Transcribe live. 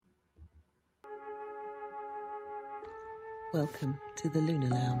Welcome to the Lunar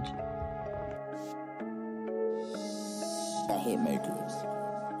Lounge. The Hitmakers.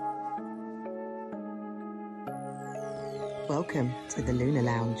 Welcome to the Lunar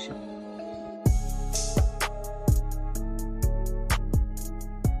Lounge.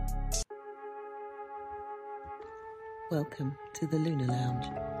 Welcome to the Lunar Lounge.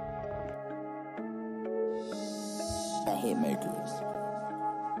 The Hitmakers.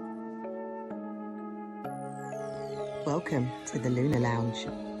 Welcome to the Lunar Lounge.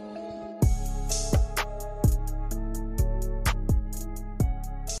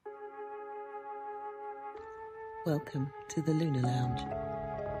 Welcome to the Lunar Lounge.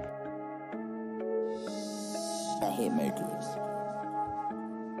 The Hitmakers.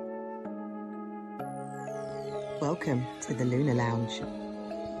 Welcome to the Lunar Lounge.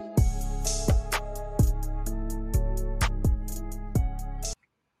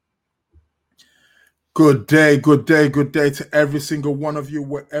 Good day to every single one of you,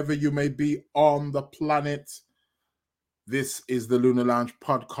 wherever you may be on the planet. This is the Lunar Lounge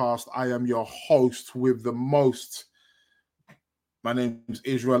podcast. I am your host with the most. My name is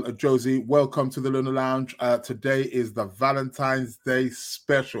Israel Ajosi. Welcome to the Lunar Lounge. Today is the Valentine's Day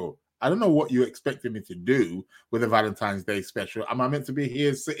special. I don't know what you expected me to do with a Valentine's Day special. Am I meant to be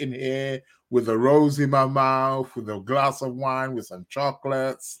here, sitting here with a rose in my mouth, with a glass of wine, with some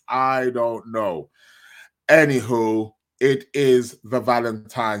chocolates? I don't know. Anywho, it is the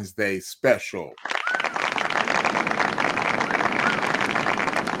Valentine's Day special.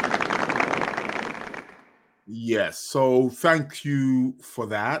 Yes, so thank you for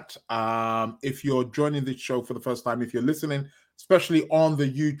that. If you're joining the show for the first time, if you're listening, especially on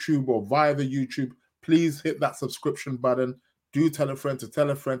the YouTube or via the YouTube, please hit that subscription button. Do tell a friend to tell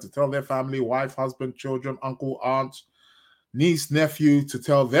their family, wife, husband, children, uncle, aunt, niece, nephew, to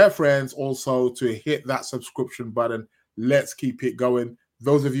tell their friends also to hit that subscription button. Let's keep it going.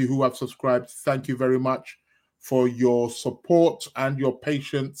 Those of you who have subscribed, thank you very much for your support and your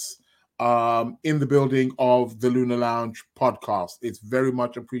patience in the building of the Lunar Lounge podcast. It's very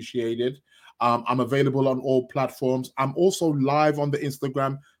much appreciated. I'm available on all platforms. I'm also live on the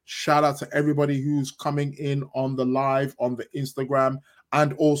Instagram. Shout out to everybody who's coming in on the live on the Instagram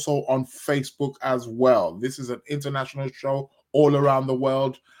and also on Facebook as well. This is an international show all around the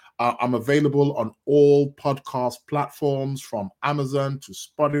world. I'm available on all podcast platforms, from Amazon to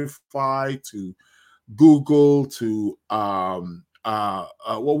Spotify to Google to what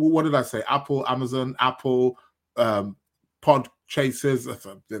did I say? Apple, Amazon, Apple, Podchasers,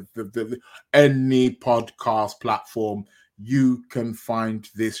 any podcast platform you can find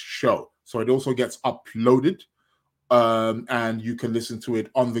this show. So it also gets uploaded. And you can listen to it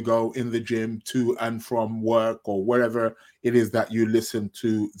on the go, in the gym, to and from work, or wherever it is that you listen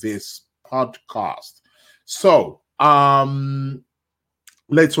to this podcast. So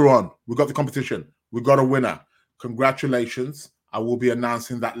later on, we got the competition. We got a winner. Congratulations. I will be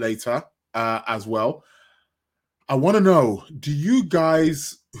announcing that later as well. I want to know, do you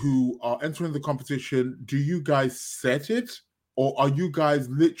guys who are entering the competition, do you guys set it? Or are you guys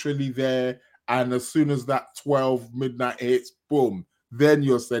literally there, and as soon as that 12 midnight hits, boom, then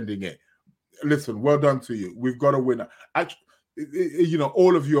you're sending it? Listen, well done to you. We've got a winner. Actually,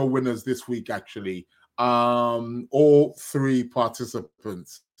 all of you are winners this week, actually. All three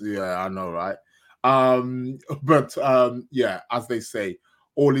participants. Yeah, I know, right? Yeah, as they say,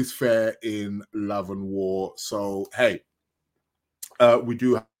 all is fair in love and war. So, hey, we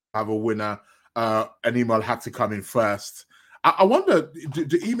do have a winner. An email had to come in first. I wonder,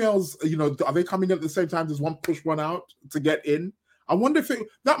 do emails, are they coming at the same time? Does one push one out to get in? I wonder if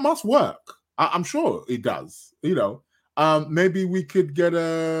that must work. I'm sure it does. Maybe we could get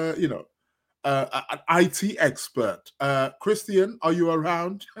an IT expert. Christian, are you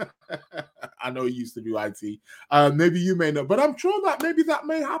around? I know you used to do IT. Maybe you may know, but I'm sure that maybe that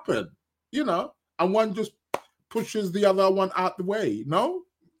may happen, and one just pushes the other one out the way. No?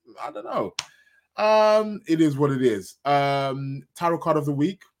 I don't know. It is what it is. Tarot card of the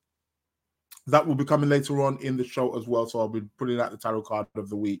week. That will be coming later on in the show as well. So I'll be putting out the tarot card of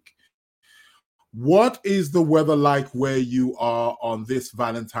the week. What is the weather like where you are on this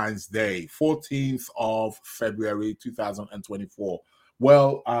Valentine's Day, 14th of February, 2024?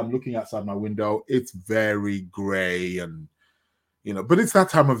 Well, I'm looking outside my window. It's very gray and, but it's that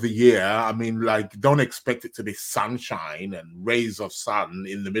time of the year. I mean, don't expect it to be sunshine and rays of sun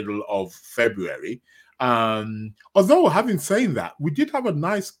in the middle of February. Although, having said that, we did have a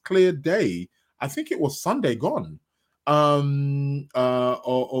nice clear day. I think it was Sunday gone. Yeah,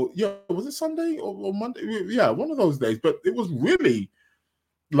 was it Sunday or Monday? Yeah, one of those days. But it was really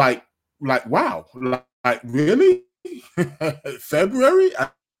like wow, like really, February,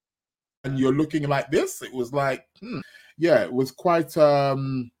 and you're looking like this. It was like, yeah, it was quite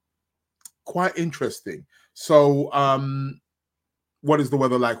interesting. So what is the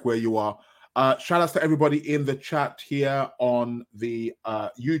weather like where you are? Shout outs to everybody in the chat here on the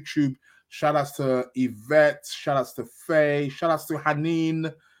YouTube. Shout outs to Yvette. Shout outs to Faye. Shout outs to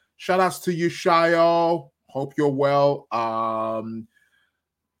Haneen. Shout outs to you, Shayo. Hope you're well.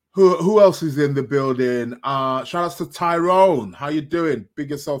 Who else is in the building? Shout outs to Tyrone. How you doing? Big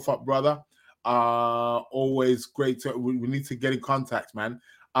yourself up, brother. Always great to we need to get in contact, man.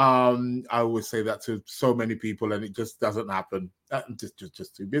 I always say that to so many people and it just doesn't happen.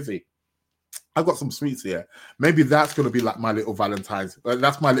 Just too busy. I've got some sweets here. Maybe that's going to be like my little Valentine's.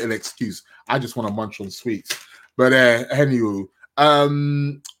 That's my little excuse. I just want to munch on sweets. But anywho,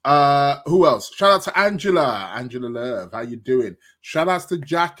 who else? Shout out to Angela Love. How you doing? Shout outs to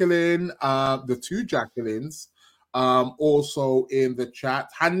Jacqueline, the two Jacquelines, also in the chat.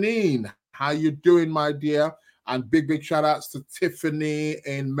 Haneen, how you doing, my dear? And big shout outs to Tiffany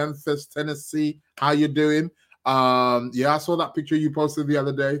in Memphis, Tennessee. How you doing? Yeah, I saw that picture you posted the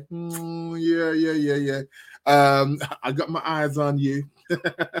other day. Yeah. I got my eyes on you.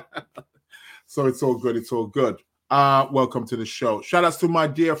 So it's all good. It's all good. Welcome to the show. Shout outs to my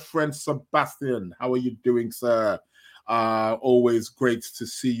dear friend Sebastian. How are you doing, sir? Always great to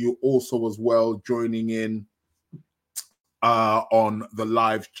see you also as well, joining in on the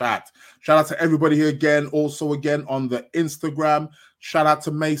live chat. Shout out to everybody here again, also again on the Instagram. Shout out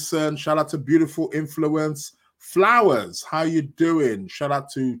to Mason. Shout out to Beautiful Influence. Flowers, how you doing? Shout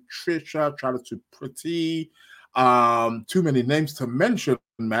out to Trisha. Shout out to Pretty. Too many names to mention,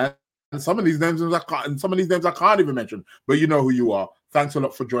 man. And some of these names I can't even mention, but you know who you are. Thanks a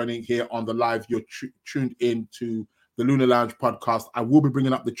lot for joining here on the live. You're tuned in to the Lunar Lounge podcast. I will be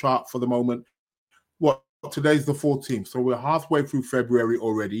bringing up the chart for the moment. Today's the 14th, so we're halfway through February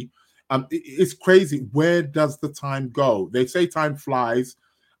already. It's crazy. Where does the time go? They say time flies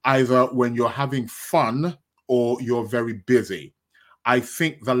either when you're having fun or you're very busy. I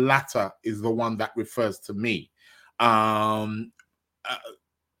think the latter is the one that refers to me. Time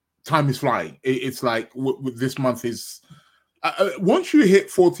is flying. It's like this month is once you hit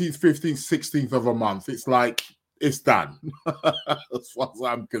 14th, 15th, 16th of a month, it's like it's done as far as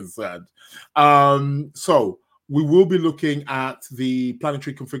I'm concerned. So we will be looking at the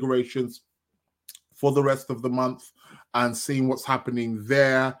planetary configurations for the rest of the month and seeing what's happening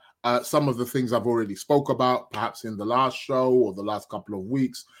there. Some of the things I've already spoke about, perhaps in the last show or the last couple of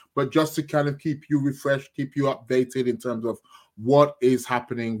weeks, but just to kind of keep you refreshed, keep you updated in terms of what is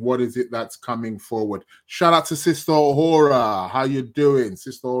happening, what is it that's coming forward. Shout out to Sister Aurora. How you doing?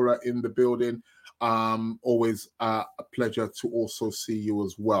 Sister Aurora in the building. Always a pleasure to also see you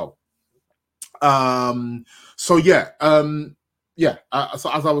as well. So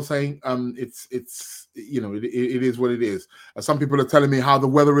as I was saying, it's you know, it is what it is. Some people are telling me how the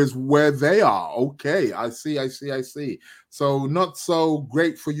weather is where they are. Okay, I see. So not so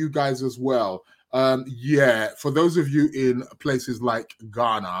great for you guys as well. For those of you in places like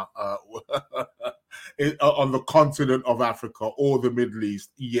Ghana, on the continent of Africa or the Middle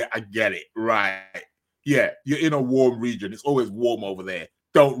East, yeah, I get it, right? Yeah, you're in a warm region. It's always warm over there.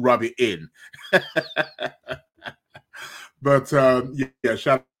 Don't rub it in. But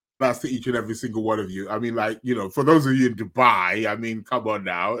shout outs to each and every single one of you. I mean, like, you know, for those of you in Dubai, I mean, come on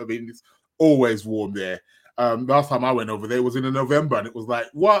now. I mean, it's always warm there. Last time I went over there was in November, and it was like,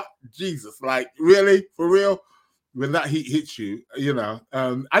 what? Jesus, like, really? For real? When that heat hits you, you know,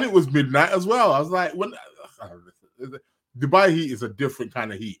 and it was midnight as well. I was like, Dubai heat is a different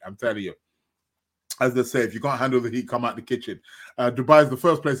kind of heat, I'm telling you. As they say, if you can't handle the heat, come out the kitchen. Dubai is the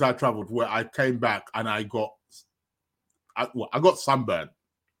first place I traveled where I came back and I got sunburned,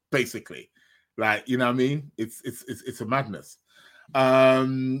 basically. Like, you know what I mean? It's a madness.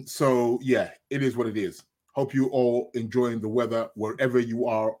 So yeah, it is what it is. Hope you all enjoying the weather wherever you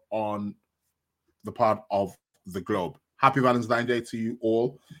are on the part of the globe. Happy Valentine's Day to you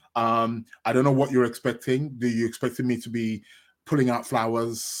all. I don't know what you're expecting. Do you expecting me to be pulling out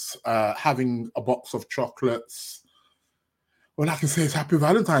flowers, having a box of chocolates? Well, I can say it's Happy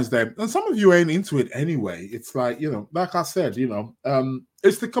Valentine's Day. And some of you ain't into it anyway. It's like, you know, like I said, you know,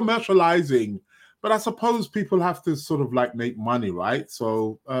 it's the commercializing. But I suppose people have to sort of like make money, right?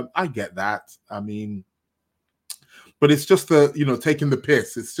 So I get that. I mean, but it's just taking the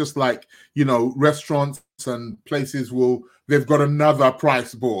piss. It's just like, you know, restaurants and places they've got another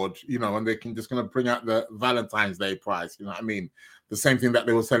price board, you know, and they can just going to bring out the Valentine's Day price. You know what I mean? The same thing that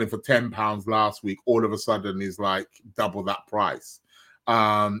they were selling for £10 last week, all of a sudden is like double that price.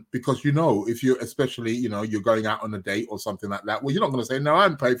 Because if you especially you're going out on a date or something like that, well, you're not going to say no, I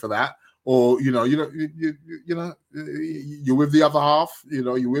didn't pay for that, or you're with the other half,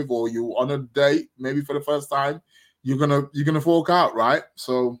 or you on a date maybe for the first time, you're gonna fork out, right?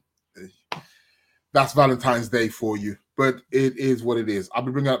 So that's Valentine's Day for you, but it is what it is. I'll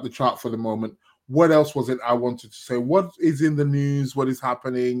be bringing up the chart for the moment. What else was it I wanted to say? What is in the news? What is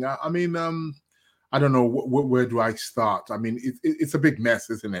happening? I mean, I don't know where do I start. I mean, it's a big mess,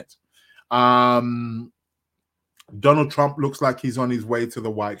 isn't it? Donald Trump looks like he's on his way to the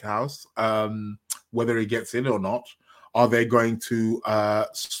White House. Whether he gets in or not, are they going to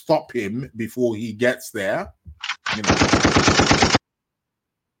stop him before he gets there?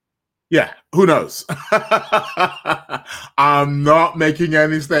 Yeah, who knows? I'm not making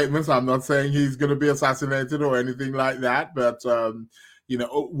any statements. I'm not saying he's going to be assassinated or anything like that. But,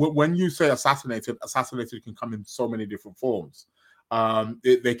 when you say assassinated can come in so many different forms.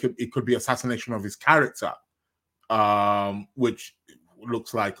 It could be assassination of his character, which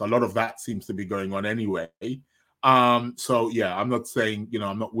looks like a lot of that seems to be going on anyway. So, yeah, I'm not saying,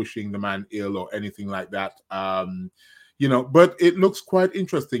 I'm not wishing the man ill or anything like that. But it looks quite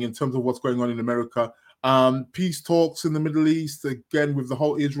interesting in terms of what's going on in America. Peace talks in the Middle East, again, with the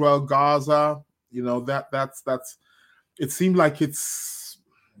whole Israel, Gaza, that's it seemed like it's,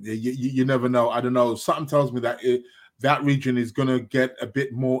 you never know. I don't know. Something tells me that that region is going to get a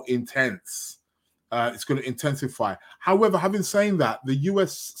bit more intense. It's going to intensify. However, having said that, the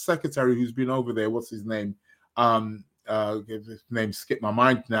U.S. secretary who's been over there, what's his name? His name skipped my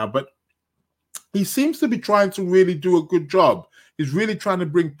mind now, but he seems to be trying to really do a good job. He's really trying to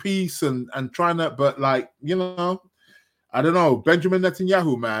bring peace and trying to, but I don't know, Benjamin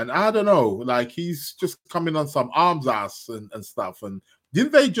Netanyahu, man, I don't know, like he's just coming on some arms ass and stuff. And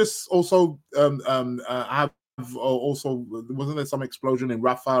didn't they just also have also, wasn't there some explosion in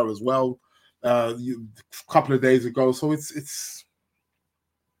Rafah as well a couple of days ago? So it's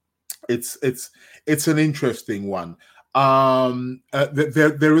an interesting one.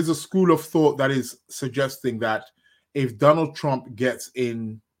 There is a school of thought that is suggesting that if Donald Trump gets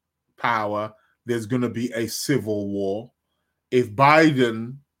in power, there's going to be a civil war. If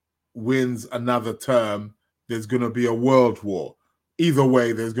Biden wins another term, there's going to be a world war. Either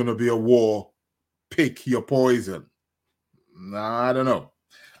way, there's going to be a war. Pick your poison. I don't know.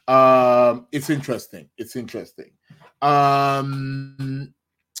 It's interesting.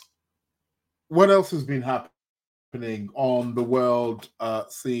 What else has been happening on the world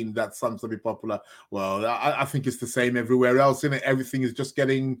scene that seems to be popular? Well, I think it's the same everywhere else, isn't it? Everything is just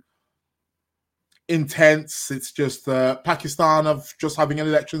getting intense. It's just Pakistan of just having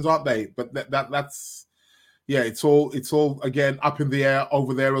elections, aren't they? But that's yeah, it's all again up in the air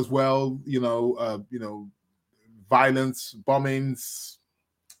over there as well. Violence, bombings.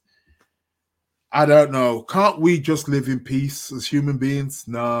 I don't know. Can't we just live in peace as human beings?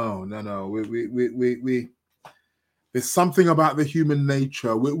 No. We there's something about the human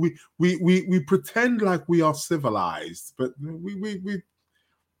nature. We pretend like we are civilized, but we're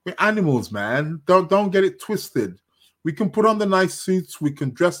animals, man. Don't get it twisted. We can put on the nice suits. We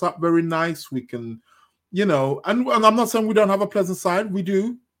can dress up very nice. We can, and I'm not saying we don't have a pleasant side. We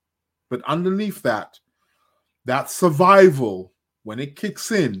do, but underneath that survival, when it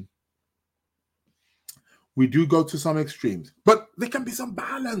kicks in, we do go to some extremes, but there can be some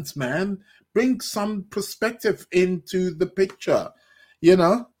balance, man. Bring some perspective into the picture.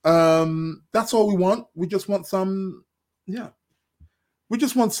 That's all we want. We just want some, we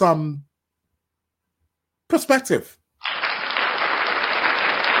just want some perspective.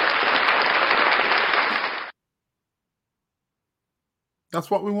 That's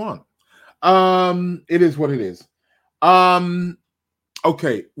what we want. It is what it is.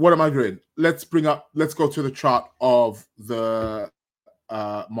 Okay, what am I doing? Let's go to the chart of the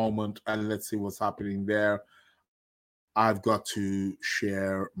moment and let's see what's happening there. I've got to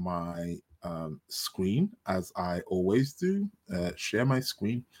share my screen as I always do. Share my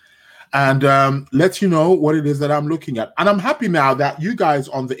screen and let you know what it is that I'm looking at. And I'm happy now that you guys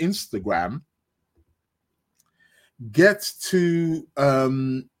on the Instagram get to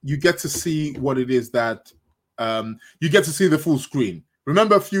see what it is that you get to see the full screen.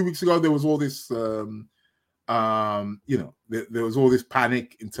 Remember a few weeks ago there was all this there was all this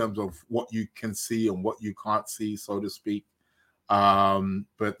panic in terms of what you can see and what you can't see, so to speak.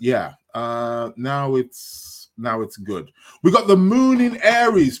 But yeah, now it's good. We got the moon in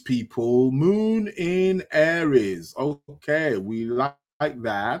Aries, people. Moon in Aries. Okay, we like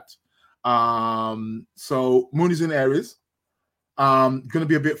that. So moon is in Aries. Gonna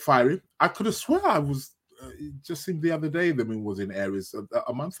be a bit fiery. I could have swore I was it just seemed the other day the moon was in Aries.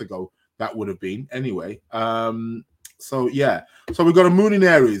 A month ago that would have been anyway. So yeah, so we've got a moon in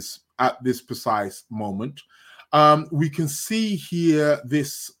Aries at this precise moment. We can see here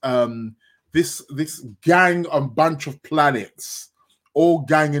this this gang and bunch of planets all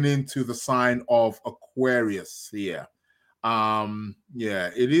ganging into the sign of Aquarius here. Yeah,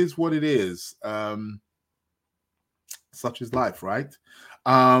 it is what it is. Such is life, right?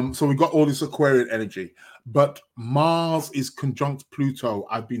 So we got all this Aquarian energy, but Mars is conjunct Pluto.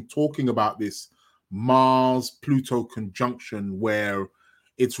 I've been talking about this Mars Pluto conjunction where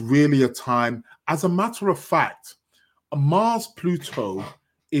it's really a time. As a matter of fact, Mars Pluto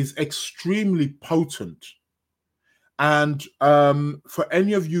is extremely potent. And for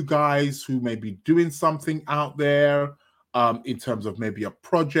any of you guys who may be doing something out there in terms of maybe a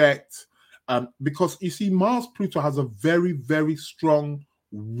project, because you see, Mars Pluto has a very, very strong,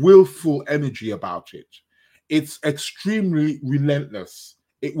 willful energy about it. It's extremely relentless.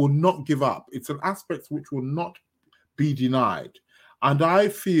 It will not give up. It's an aspect which will not be denied. And I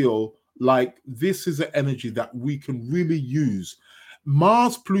feel like this is an energy that we can really use.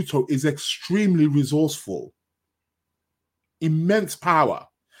 Mars Pluto is extremely resourceful, immense power.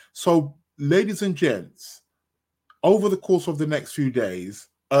 So, ladies and gents, over the course of the next few days,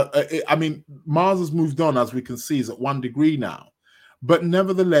 I mean, Mars has moved on, as we can see, is at 1 degree now. But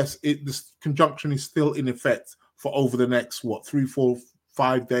nevertheless, this conjunction is still in effect for over the next, 3, 4,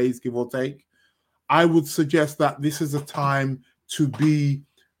 5 days, give or take. I would suggest that this is a time to be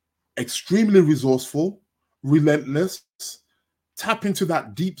extremely resourceful, relentless, tap into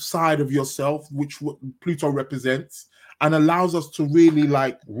that deep side of yourself, which Pluto represents, and allows us to really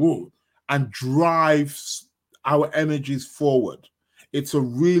and drive our energies forward. It's a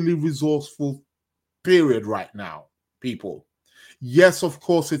really resourceful period right now, people. Yes, of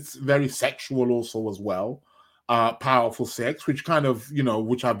course, it's very sexual also as well. Powerful sex, which kind of,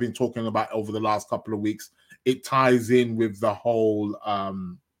 which I've been talking about over the last couple of weeks. It ties in with the whole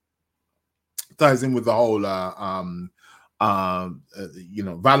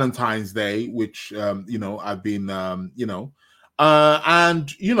Valentine's Day, which I've been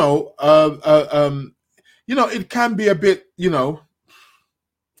it can be a bit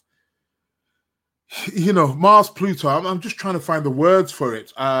Mars Pluto. I'm just trying to find the words for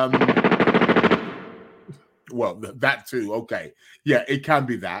it. Well, that too. Okay, yeah, it can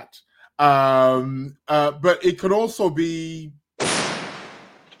be that. But it could also be.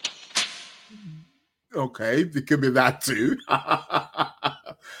 Okay, it could be that too.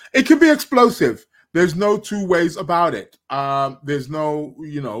 It can be explosive. There's no two ways about it. There's no,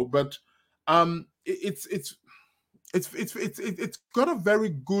 but it's got a very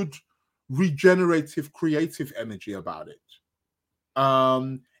good regenerative, creative energy about it.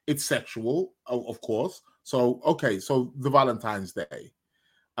 It's sexual, of course. So okay, so the Valentine's Day.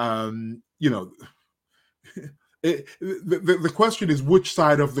 The question is, which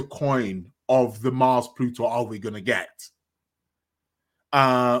side of the coin of the Mars Pluto are we going to get?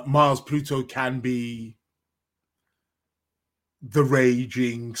 Mars Pluto can be the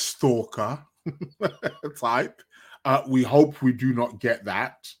raging stalker type. We hope we do not get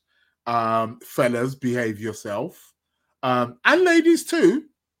that. Fellas, behave yourself. And ladies too.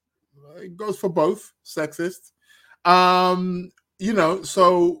 It goes for both, sexist.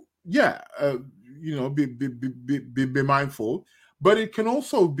 So yeah, be mindful. But it can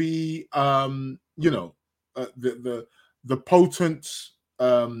also be the potent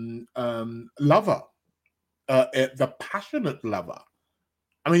lover, the passionate lover.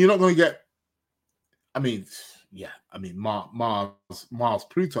 I mean, you're not going to get. I mean, yeah. I mean, Mars,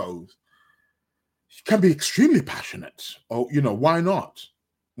 Pluto can be extremely passionate. Oh, why not?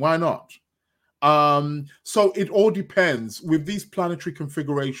 Why not? So it all depends. With these planetary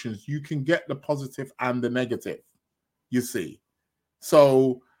configurations, you can get the positive and the negative. You see,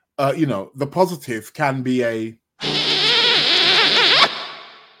 so the positive can be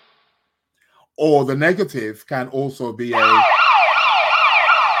or the negative can also be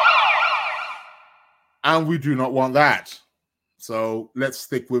and we do not want that. So let's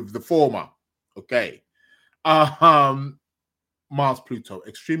stick with the former. Okay. Mars Pluto,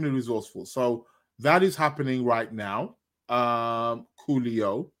 extremely resourceful. So that is happening right now.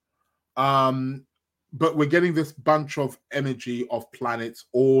 Coolio. But we're getting this bunch of energy of planets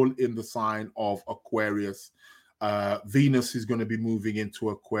all in the sign of Aquarius. Venus is going to be moving into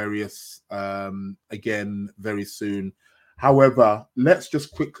Aquarius again very soon. However, let's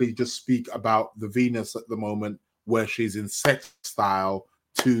just quickly just speak about the Venus at the moment, where she's in sextile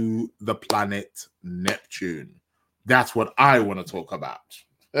to the planet Neptune. That's what I want to talk about.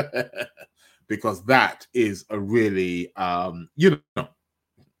 because that is a really, I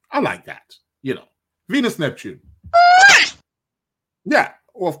like that. Venus Neptune. Yeah,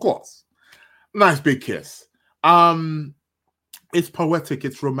 well, of course. Nice big kiss. It's poetic,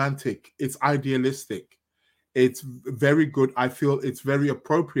 it's romantic, it's idealistic. It's very good. I feel it's very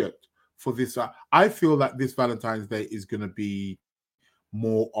appropriate for this. I feel that this Valentine's Day is going to be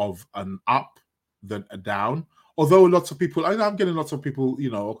more of an up than a down. Although lots of people, I'm getting lots of people,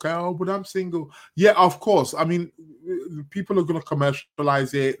 okay, oh, but I'm single. Yeah, of course. I mean, people are going to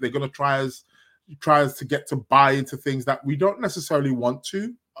commercialize it. They're going to try as to get to buy into things that we don't necessarily want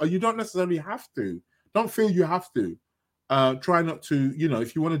to, or you don't necessarily have to. Don't feel you have to. Try not to,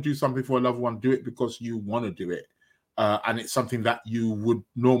 if you want to do something for a loved one, do it because you want to do it. And it's something that you would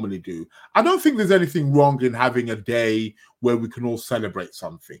normally do. I don't think there's anything wrong in having a day where we can all celebrate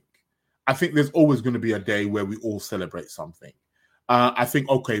something. I think there's always going to be a day where we all celebrate something. I think,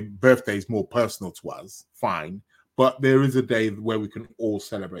 okay, birthday is more personal to us, fine. But there is a day where we can all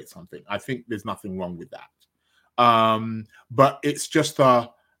celebrate something. I think there's nothing wrong with that. But it's just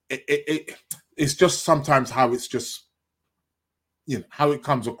it's just sometimes how it's just, how it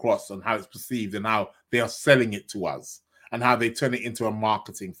comes across and how it's perceived and how they are selling it to us and how they turn it into a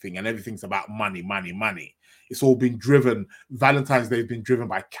marketing thing and everything's about money, money, money. It's all been driven. Valentine's Day has been driven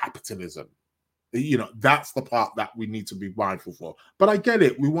by capitalism. That's the part that we need to be mindful for. But I get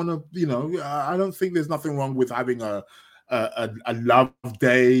it. We want to, I don't think there's nothing wrong with having a love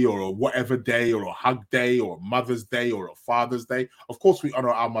day or a whatever day or a hug day or a Mother's Day or a Father's Day. Of course, we honor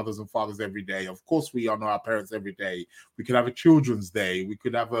our mothers and fathers every day. Of course, we honor our parents every day. We could have a Children's Day. We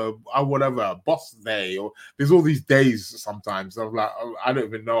could have a Boss Day. Or there's all these days sometimes. I'm like, I don't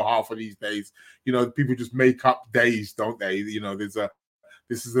even know half of these days. People just make up days, don't they?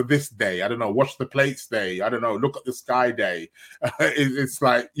 This day. I don't know. Wash the plates day. I don't know. Look at the sky day. It's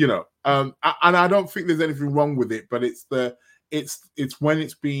like, and I don't think there's anything wrong with it, but it's when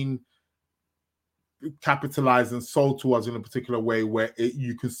it's been capitalized and sold to us in a particular way where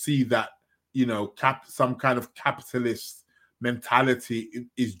you can see that, some kind of capitalist mentality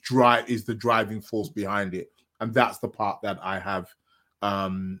is the driving force behind it. And that's the part that I have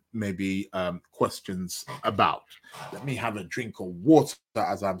maybe questions about. Let me have a drink of water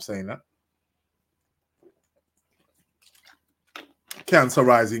as I'm saying that. Cancer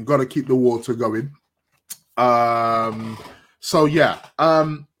rising, got to keep the water going. So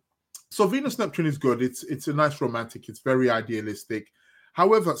Venus Neptune is good. It's a nice romantic. It's very idealistic.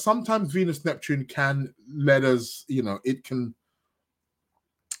 However, sometimes Venus Neptune can let us, it can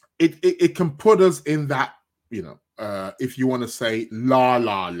put us in that, if you want to say la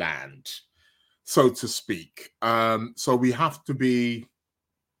la land, so to speak. So we have to be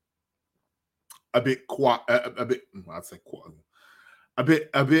a bit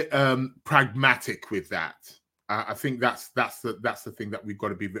pragmatic with that. I think that's the thing that we've got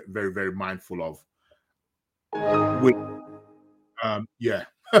to be very, very mindful of. Yeah.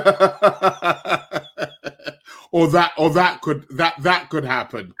 or that could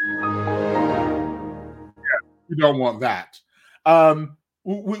happen. We don't want that.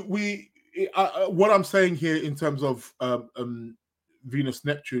 What I'm saying here in terms of Venus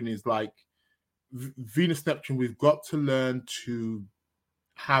Neptune is like Venus Neptune. We've got to learn to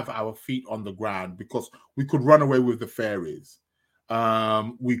have our feet on the ground because we could run away with the fairies.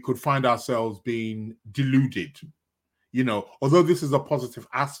 We could find ourselves being deluded. Although this is a positive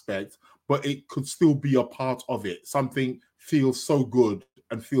aspect, but it could still be a part of it. Something feels so good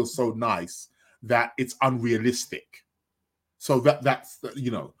and feels so nice that it's unrealistic. So that's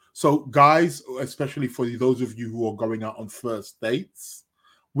so guys, especially for those of you who are going out on first dates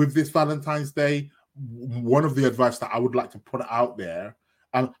with this Valentine's Day, one of the advice that I would like to put out there,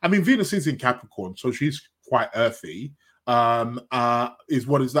 I mean, Venus is in Capricorn, so she's quite earthy. Of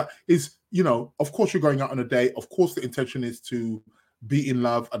course you're going out on a date. Of course the intention is to be in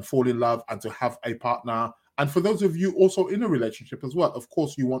love and fall in love and to have a partner. And for those of you also in a relationship as well, of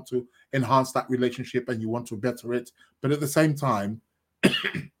course you want to enhance that relationship and you want to better it. But at the same time,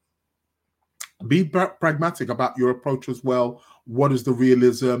 be pragmatic about your approach as well. What is the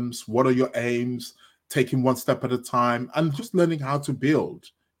realisms? What are your aims? Taking one step at a time and just learning how to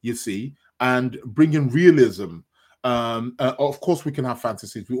build, you see, and bring in realism. Of course, we can have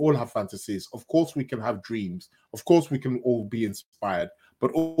fantasies. We all have fantasies. Of course, we can have dreams. Of course, we can all be inspired,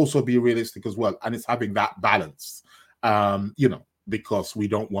 but also be realistic as well. And it's having that balance, because we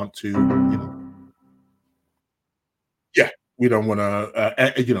don't want to, we don't want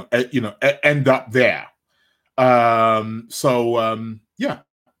to, end up there. That's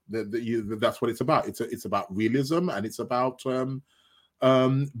what it's about. It's about realism, and it's about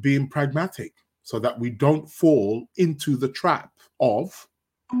being pragmatic so that we don't fall into the trap of,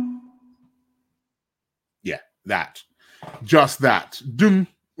 just that. Doom,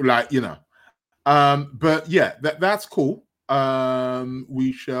 like, but yeah, that's cool.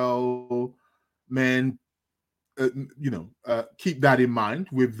 We shall, man, keep that in mind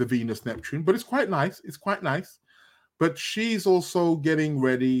with the Venus Neptune, but it's quite nice. It's quite nice. But she's also getting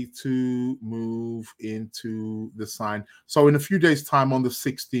ready to move into the sign. So in a few days' time, on the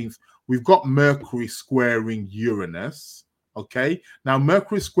 16th, we've got Mercury squaring Uranus. Okay. Now,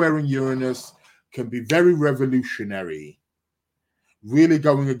 Mercury squaring Uranus can be very revolutionary, really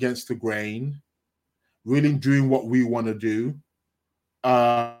going against the grain, really doing what we want to do.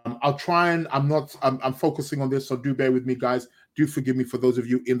 I'll try and I'm focusing on this, so do bear with me, guys. Do forgive me for those of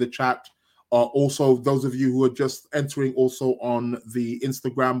you in the chat. Also, those of you who are just entering also on the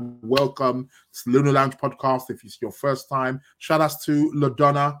Instagram, welcome. It's Lunar Lounge Podcast. If it's your first time, shout out to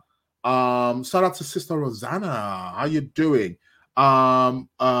LaDonna. Shout out to Sister Rosanna. How you doing?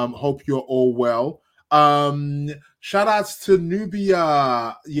 Hope you're all well. Shout outs to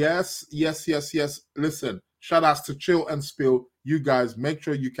Nubia. Yes. Listen, shout outs to Chill and Spill. You guys, make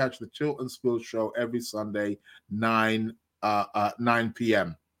sure you catch the Chill and Spill show every Sunday, 9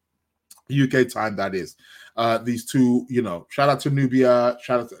 p.m. UK time, that is. These two, shout out to Nubia.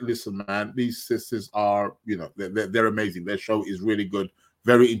 Listen, man, these sisters are, they're amazing. Their show is really good,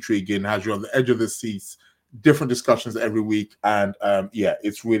 very intriguing, has you on the edge of the seats, different discussions every week. And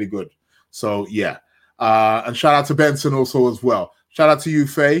it's really good. So, yeah. And shout out to Benson also as well. Shout out to you,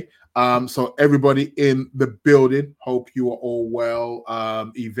 Faye. So everybody in the building, hope you are all well.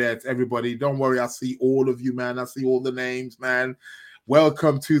 Yvette, everybody, don't worry. I see all of you, man. I see all the names, man.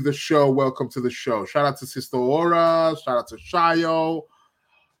 Welcome to the show. Welcome to the show. Shout out to Sister Aura. Shout out to Shayo,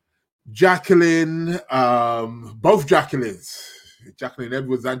 Jacqueline, both Jacquelines, Jacqueline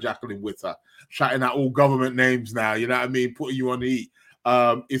Edwards and Jacqueline Witter, shouting out all government names now. You know what I mean? Putting you on the eat.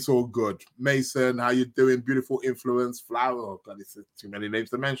 It's all good. Mason, how you doing? Beautiful Influence. Flower. Oh God, it's too many names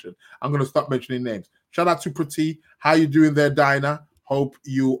to mention. I'm gonna stop mentioning names. Shout out to Pretty. How you doing there, Dinah? Hope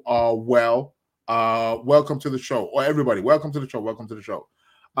you are well. Welcome to the show. Or everybody, welcome to the show. Welcome to the show.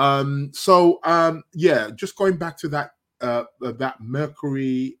 Just going back to that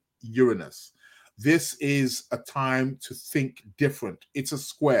Mercury Uranus. This is a time to think different. It's a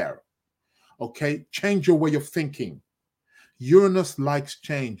square. Okay, change your way of thinking. Uranus likes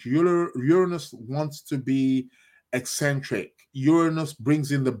change. Uranus wants to be eccentric. Uranus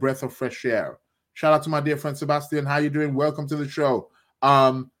brings in the breath of fresh air. Shout out to my dear friend Sebastian. How you doing? Welcome to the show.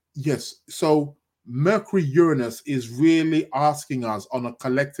 Yes, so Mercury Uranus is really asking us on a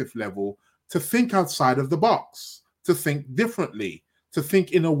collective level to think outside of the box, to think differently, to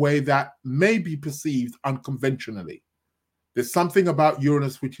think in a way that may be perceived unconventionally. There's something about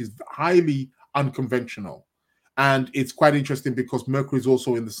Uranus which is highly unconventional. And it's quite interesting because Mercury is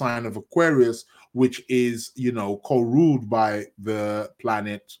also in the sign of Aquarius, which is, co-ruled by the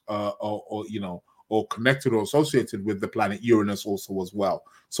planet or connected or associated with the planet Uranus also as well.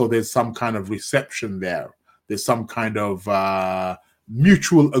 So there's some kind of reception there. There's some kind of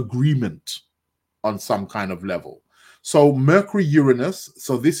mutual agreement on some kind of level. So Mercury Uranus,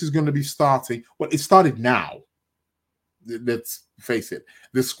 so this is going to be starting, well, it started now. Let's face it.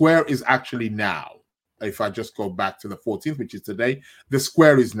 The square is actually now. If I just go back to the 14th, which is today, the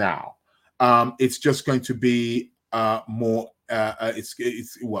square is now. It's just going to be more.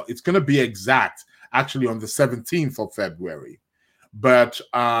 It's going to be exact actually on the 17th of February, but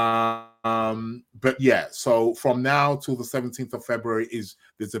yeah. So from now till the 17th of February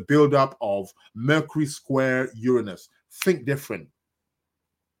there's a build-up of Mercury square Uranus. Think different.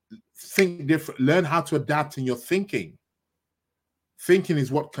 Think different. Learn how to adapt in your thinking. Thinking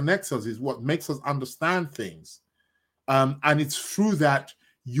is what connects us, is what makes us understand things. And it's through that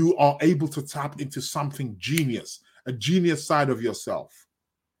you are able to tap into something genius, a genius side of yourself.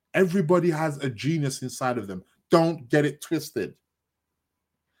 Everybody has a genius inside of them. Don't get it twisted.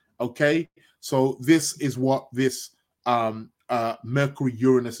 Okay? So this is what this Mercury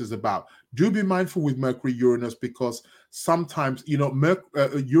Uranus is about. Do be mindful with Mercury Uranus because sometimes,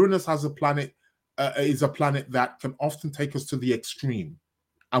 Uranus has is a planet that can often take us to the extreme,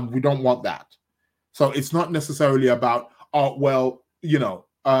 and we don't want that. So it's not necessarily about, one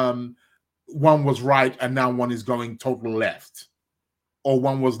was right and now one is going total left, or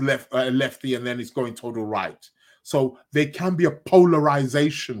one was lefty and then it's going total right. So there can be a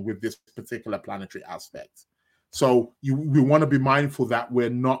polarization with this particular planetary aspect. So we want to be mindful that we're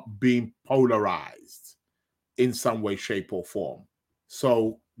not being polarized in some way, shape, or form.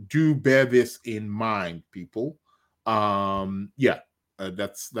 So do bear this in mind, people.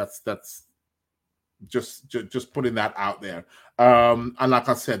 That's just putting that out there. And like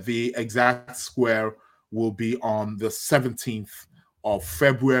I said, the exact square will be on the 17th of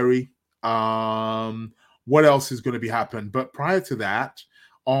February. What else is going to be happening? But prior to that,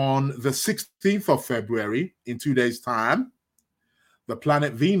 on the 16th of February, in 2 days' time, the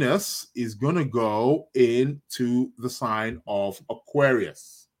planet Venus is going to go into the sign of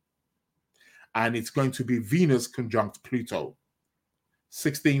Aquarius. And it's going to be Venus conjunct Pluto.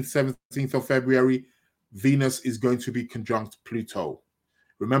 16th, 17th of February, Venus is going to be conjunct Pluto.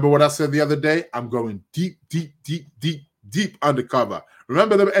 Remember what I said the other day? I'm going deep, deep, deep, deep, deep undercover.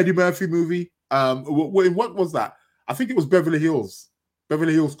 Remember the Eddie Murphy movie? What was that? I think it was Beverly Hills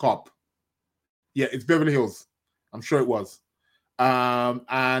Cop. Yeah, it's Beverly Hills. I'm sure it was. And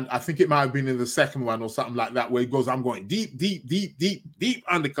I think it might have been in the second one or something like that, where it goes, I'm going deep, deep, deep, deep, deep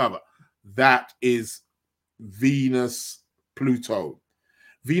undercover. That is Venus Pluto.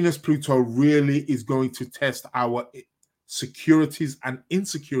 Venus Pluto really is going to test our securities and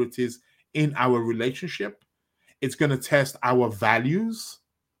insecurities in our relationship. It's going to test our values,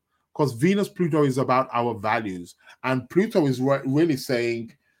 because Venus Pluto is about our values. And Pluto is really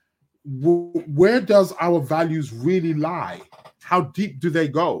saying, where does our values really lie? How deep do they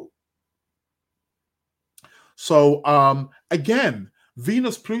go? So again,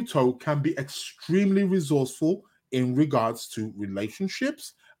 Venus Pluto can be extremely resourceful in regards to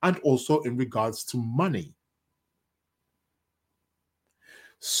relationships and also in regards to money.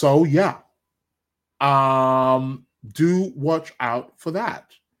 So yeah, do watch out for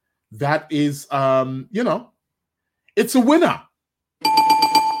that. That is, it's a winner.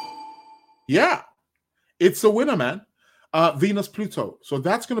 Yeah, it's a winner, man. Venus Pluto. So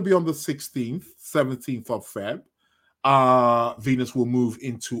that's going to be on the 16th, 17th of Feb. Venus will move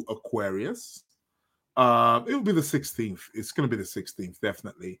into Aquarius. It will be the 16th. It's going to be the 16th,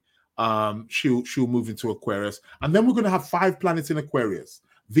 definitely. She'll move into Aquarius. And then we're going to have 5 planets in Aquarius: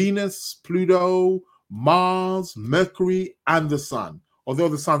 Venus, Pluto, Mars, Mercury, and the Sun. Although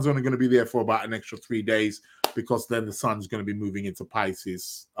the Sun's only going to be there for about an extra 3 days, because then the Sun's going to be moving into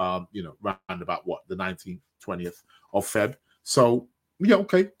Pisces, round about the 19th, 20th of Feb. So, yeah,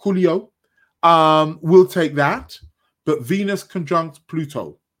 okay, coolio. We'll take that. But Venus conjunct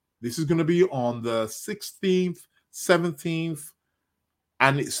Pluto. This is going to be on the 16th, 17th,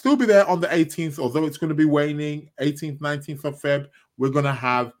 and it still be there on the 18th, although it's going to be waning. 18th, 19th of Feb, we're going to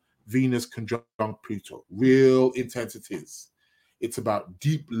have Venus conjunct Pluto. Real intensities. It's about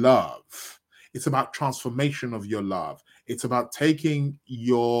deep love. It's about transformation of your love. It's about taking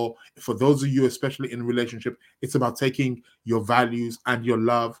for those of you, especially in a relationship, it's about taking your values and your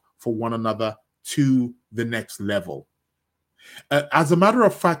love for one another to the next level. As a matter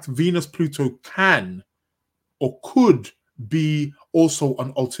of fact, Venus Pluto can or could be also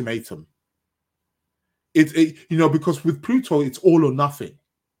an ultimatum. Because with Pluto, it's all or nothing.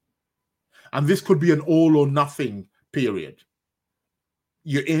 And this could be an all or nothing period.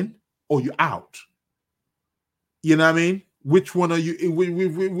 You're in or you're out. You know what I mean? Which one are you?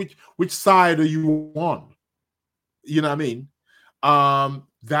 Which side are you on? You know what I mean?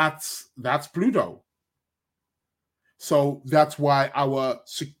 That's Pluto. So that's why our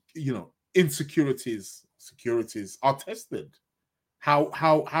securities are tested.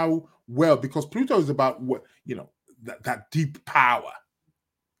 How well, because Pluto is about that deep power,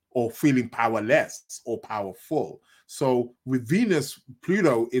 or feeling powerless or powerful. So with Venus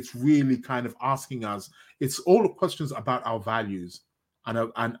Pluto, it's really kind of asking us, it's all the questions about our values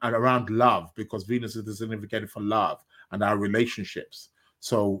and around love, because Venus is the significant for love and our relationships.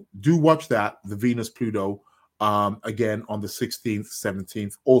 So do watch that, the Venus Pluto, again on the 16th,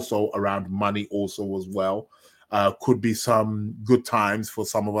 17th, also around money also as well. Could be some good times for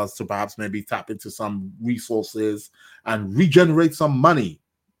some of us to perhaps maybe tap into some resources and regenerate some money.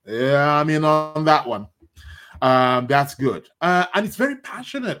 Yeah, I mean, on that one. That's good. And it's very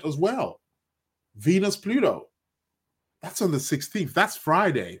passionate as well. Venus Pluto. That's on the 16th. That's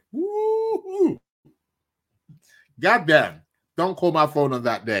Friday. Woo-hoo. Goddamn. Don't call my phone on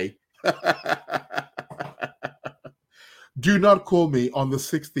that day. Do not call me on the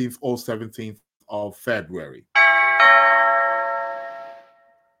 16th or 17th of February.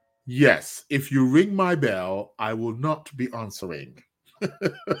 Yes, if you ring my bell, I will not be answering.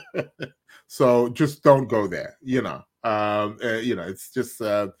 So just don't go there. It's just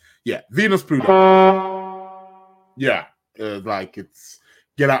Venus Pluto. Yeah, it's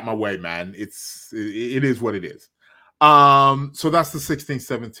get out my way, man. It is what it is. So that's the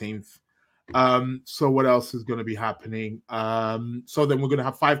 16th, 17th. So what else is going to be happening? So then we're going to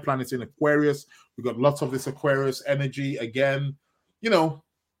have 5 planets in Aquarius. We've got lots of this Aquarius energy again. you know,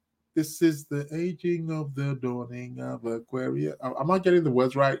 this is the aging of the dawning of Aquarius. Am I getting the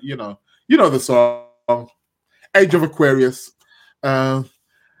words right? You know the song, Age of Aquarius. Uh,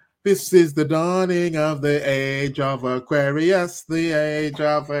 this is the dawning of the age of Aquarius, the age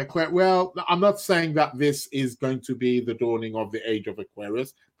of Aquarius. Well, I'm not saying that this is going to be the dawning of the age of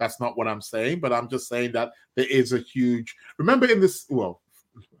Aquarius. That's not what I'm saying, but I'm just saying that there is a huge. Remember in this, well,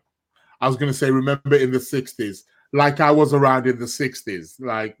 I was going to say, remember in the 60s, like I was around in the 60s.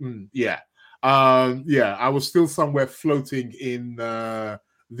 Like, yeah. Yeah, I was still somewhere floating in the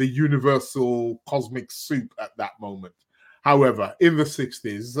universal cosmic soup at that moment. However, in the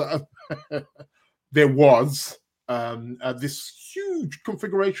 60s, there was this huge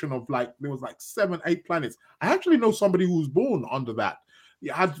configuration of there was like 7, 8 planets. I actually know somebody who was born under that.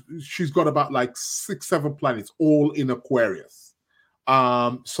 She's got about like 6, 7 planets, all in Aquarius.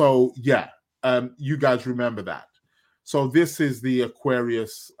 So yeah, you guys remember that. So this is the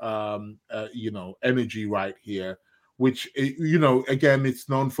Aquarius, energy right here, which, again, it's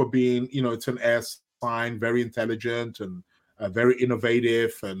known for being, it's an air sign, very intelligent and very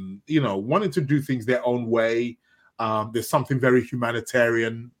innovative, and wanting to do things their own way. There's something very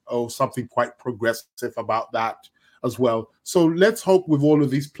humanitarian or something quite progressive about that as well. So let's hope with all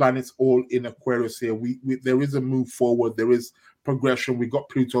of these planets all in Aquarius here, there is a move forward. There is progression. We got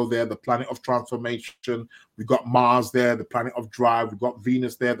Pluto there, the planet of transformation. We got Mars there, the planet of drive. We got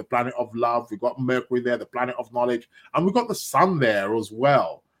Venus there, the planet of love. We got Mercury there, the planet of knowledge, and we got the Sun there as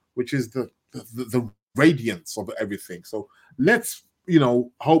well, which is the radiance of everything. So let's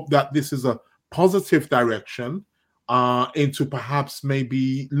hope that this is a positive direction into perhaps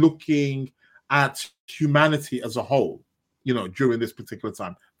maybe looking at humanity as a whole, during this particular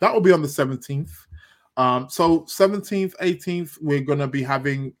time. That will be on the 17th. So 17th, 18th, we're going to be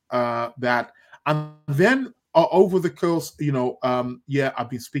having that. And then over the course, I've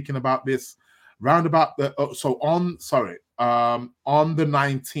been speaking about this round about the, on the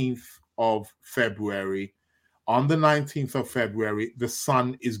 19th of February, the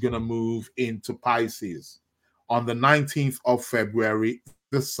sun is going to move into Pisces. On the 19th of February,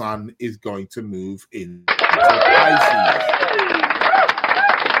 the sun is going to move into Pisces.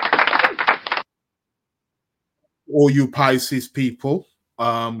 All you Pisces people,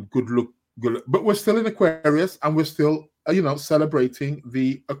 good luck. But we're still in Aquarius, and we're still, celebrating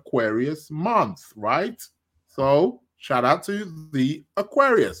the Aquarius month, right? So shout out to the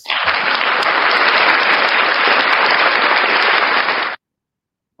Aquarius.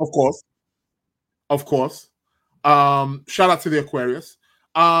 Of course. Shout out to the Aquarius.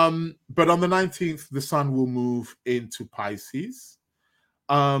 But on the 19th, the sun will move into Pisces.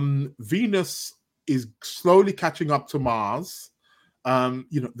 Venus is slowly catching up to Mars.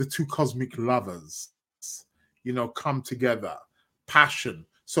 The two cosmic lovers, come together. Passion.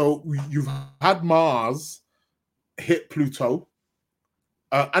 So you've had Mars hit Pluto,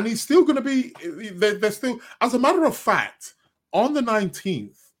 and he's still going to be. They're still, as a matter of fact, on the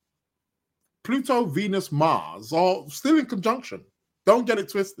 19th, Pluto, Venus, Mars are still in conjunction. Don't get it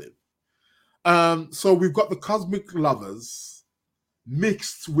twisted. So we've got the cosmic lovers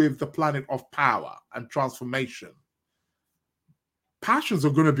mixed with the planet of power and transformation. Passions are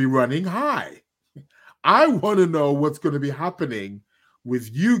going to be running high. I want to know what's going to be happening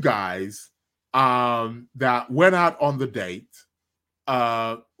with you guys that went out on the date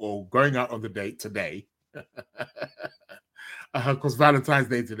or going out on the date today, because Valentine's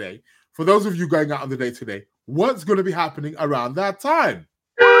Day today. For those of you going out on the date today, what's going to be happening around that time?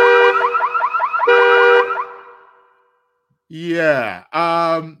 Yeah.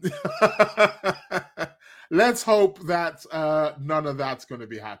 Let's hope that none of that's going to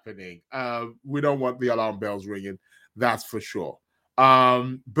be happening. We don't want the alarm bells ringing, that's for sure.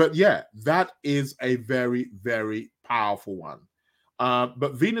 But yeah, that is a very, very powerful one.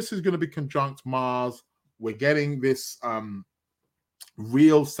 But Venus is going to be conjunct Mars. We're getting this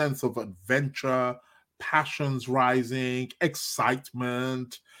real sense of adventure, passions rising,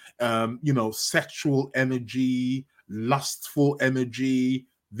 excitement, sexual energy, lustful energy.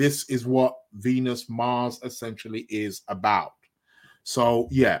 This is what Venus Mars essentially is about. So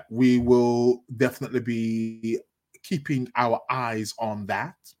yeah, we will definitely be keeping our eyes on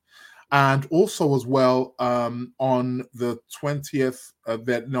that. And also as well, on the 20th,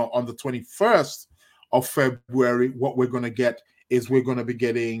 on the 21st of February, what we're going to get is we're going to be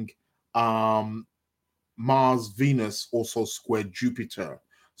getting Mars Venus also square Jupiter.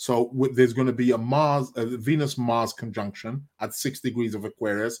 So there's going to be a Venus Mars conjunction at 6 degrees of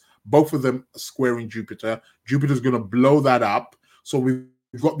Aquarius, both of them squaring Jupiter. Jupiter's going to blow that up. So we've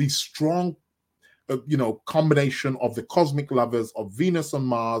got these strong combination of the cosmic lovers of Venus and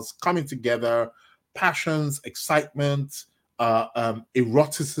Mars coming together, passions, excitement,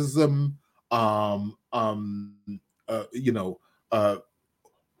 eroticism, you know,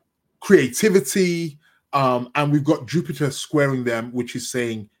 creativity, and we've got Jupiter squaring them, which is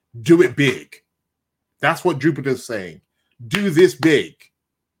saying, do it big. That's what Jupiter's saying. Do this big.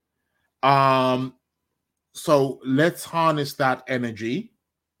 So let's harness that energy.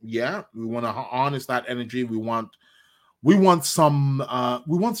 Yeah, we want to harness that energy. We want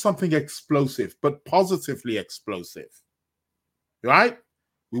something explosive, but positively explosive. Right?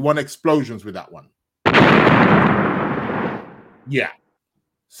 We want explosions with that one. Yeah.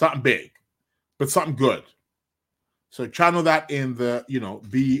 Something big, but something good. So channel that in the,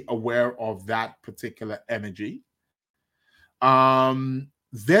 be aware of that particular energy.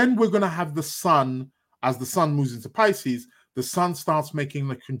 Then we're going to have the sun. As the sun moves into Pisces, the sun starts making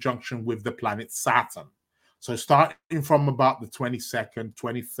a conjunction with the planet Saturn. So starting from about the 22nd,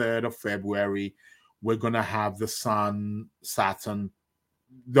 23rd of February, we're going to have the sun, Saturn.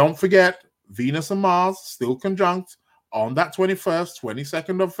 Don't forget, Venus and Mars still conjunct on that 21st,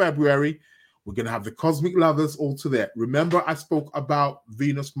 22nd of February. We're going to have the cosmic lovers all to there. Remember, I spoke about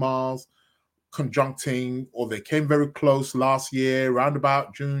Venus, Mars conjuncting, or they came very close last year, around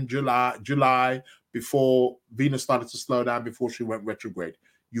about June, July, before Venus started to slow down, before she went retrograde.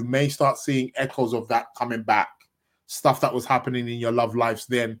 You may start seeing echoes of that coming back. Stuff that was happening in your love lives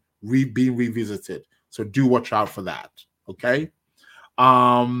then being revisited. So do watch out for that. Okay.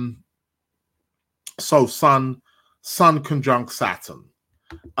 So Sun conjunct Saturn.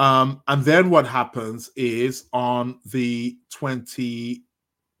 And then what happens is on the 24th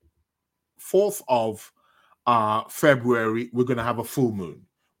of February, we're going to have a full moon.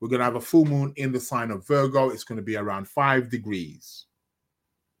 We're going to have a full moon in the sign of Virgo. It's going to be around 5 degrees.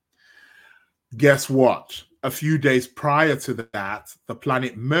 Guess what? A few days prior to that, the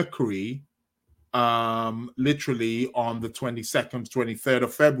planet Mercury, literally on the 22nd, 23rd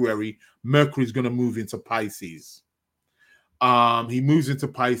of February, Mercury is going to move into Pisces. He moves into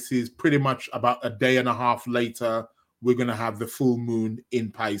Pisces pretty much about a day and a half later. We're going to have the full moon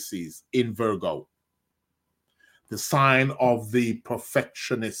in Pisces, in Virgo, the sign of the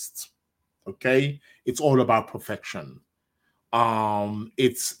perfectionist. Okay, it's all about perfection.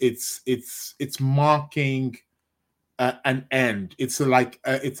 It's marking an end. It's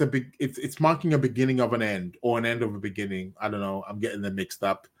marking a beginning of an end, or an end of a beginning. I don't know. I'm getting them mixed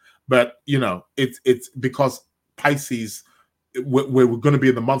up, but it's because Pisces. We're going to be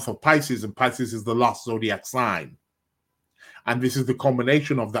in the month of Pisces, and Pisces is the last zodiac sign. And this is the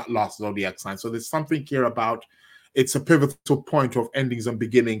combination of that last zodiac sign. So there's something here about, it's a pivotal point of endings and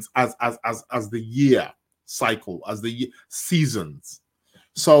beginnings as the year cycle, as the seasons.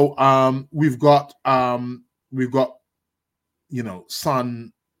 So we've got sun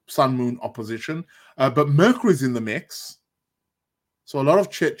moon opposition, but Mercury's in the mix. So a lot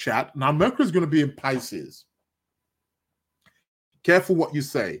of chit chat. Now Mercury's going to be in Pisces. Careful what you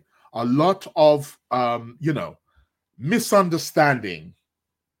say. A lot of, misunderstanding.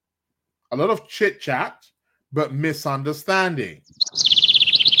 A lot of chit chat, but misunderstanding.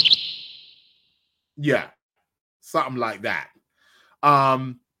 Yeah, something like that.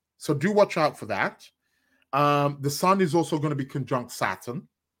 So do watch out for that. The sun is also going to be conjunct Saturn.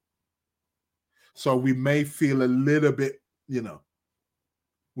 So we may feel a little bit,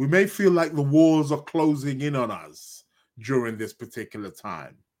 we may feel like the walls are closing in on us during this particular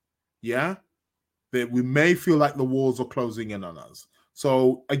time. Yeah, that we may feel like the walls are closing in on us.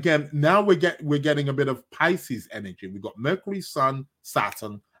 So again, now we're getting a bit of Pisces energy. We've got Mercury, Sun,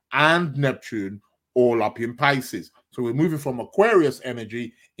 Saturn, and Neptune all up in Pisces. So we're moving from Aquarius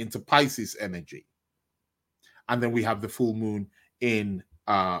energy into Pisces energy. And then we have the full moon in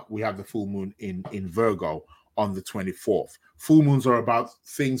Virgo on the 24th. Full moons are about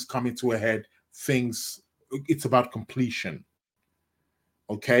things coming to a head, it's about completion.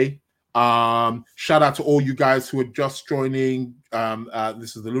 Okay. Shout out to all you guys who are just joining.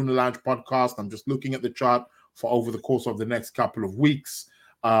 This is the Lunar Lounge podcast. I'm just looking at the chart for over the course of the next couple of weeks.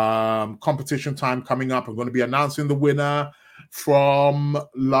 Competition time coming up. I'm going to be announcing the winner from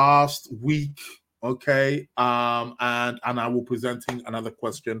last week. Okay. And I will be presenting another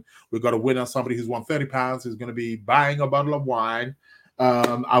question. We've got a winner, somebody who's won £30, who's going to be buying a bottle of wine.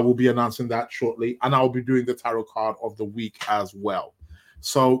 I will be announcing that shortly, and I'll be doing the tarot card of the week as well.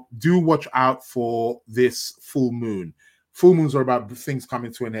 So do watch out for this full moon. Full moons are about things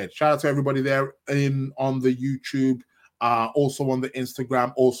coming to an end. Shout out to everybody there on the YouTube, also on the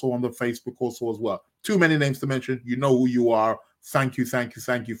Instagram, also on the Facebook, also as well. Too many names to mention. You know who you are. Thank you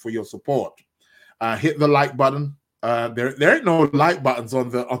for your support. Hit the like button. There ain't no like buttons on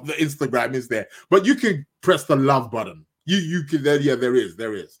the Instagram, is there? But you can press the love button. You can yeah, there is.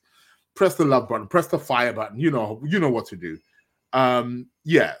 Press the love button, press the fire button. You know what to do.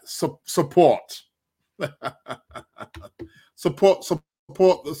 Yeah, support. support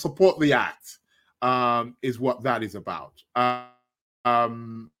the act is what that is about.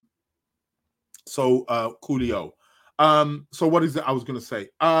 Coolio. So what is it I was going to say?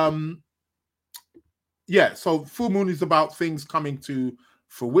 Yeah, so full moon is about things coming to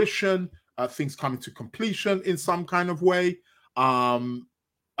fruition, things coming to completion in some kind of way.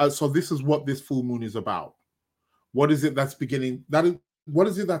 So this is what this full moon is about. What is it that's beginning? What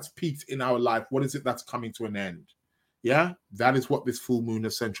is it that's peaked in our life? What is it that's coming to an end? Yeah, that is what this full moon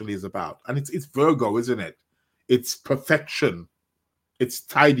essentially is about. And it's Virgo, isn't it? It's perfection. It's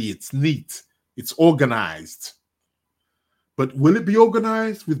tidy. It's neat. It's organized. But will it be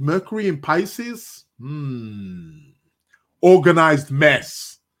organized with Mercury in Pisces? Organized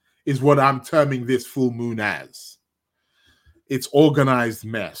mess is what I'm terming this full moon as. It's organized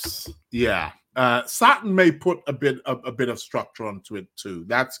mess. Yeah. Saturn may put a bit of structure onto it too.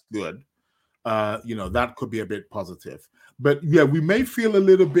 That's good. That could be a bit positive. But yeah, we may feel a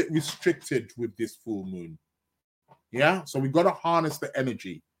little bit restricted with this full moon. Yeah. So we've got to harness the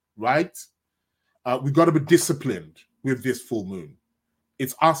energy, right? We've got to be disciplined with this full moon.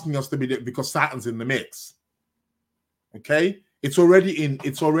 It's asking us to be there because Saturn's in the mix. Okay, this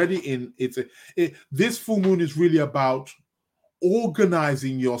full moon is really about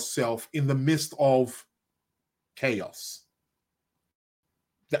organizing yourself in the midst of chaos.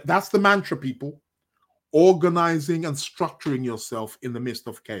 That's the mantra, people. Organizing and structuring yourself in the midst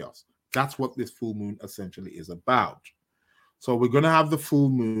of chaos. That's what this full moon essentially is about. So we're going to have the full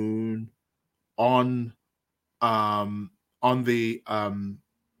moon on the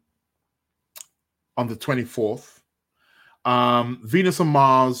 24th. Venus and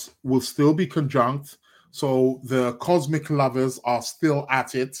Mars will still be conjunct, so the cosmic lovers are still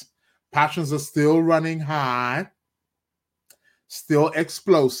at it. Passions are still running high, still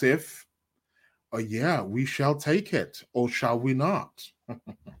explosive. Oh yeah, we shall take it, or shall we not?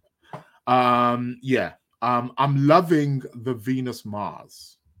 Yeah. I'm loving the Venus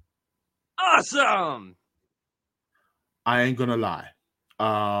Mars. Awesome. I ain't gonna lie.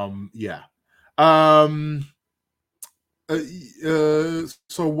 Yeah.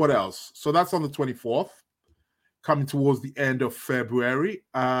 So what else? So that's on the 24th, coming towards the end of February.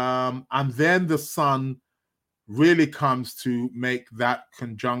 And then the sun really comes to make that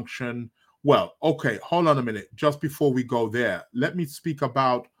conjunction. Well, okay, hold on a minute. Just before we go there, let me speak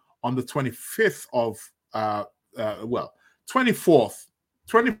about on the 25th of 24th,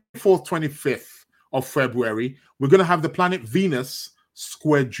 25th of February, we're going to have the planet Venus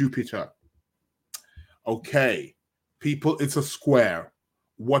square Jupiter. Okay, people, it's a square.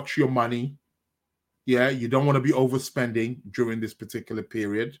 Watch your money. Yeah, you don't want to be overspending during this particular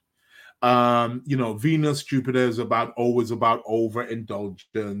period. Venus, Jupiter is always about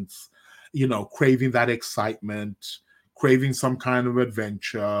overindulgence, craving that excitement, craving some kind of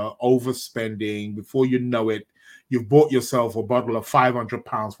adventure, overspending. Before you know it, you've bought yourself a bottle of 500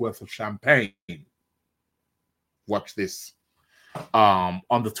 pounds worth of champagne. Watch this. On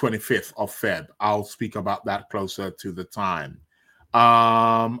the 25th of Feb. I'll speak about that closer to the time.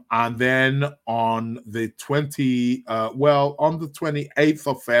 And then on the 28th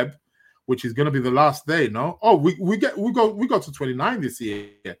of Feb, which is going to be the last day, no? Oh, we got to 29 this year.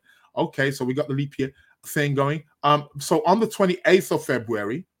 Okay, so we got the leap year thing going. So on the 28th of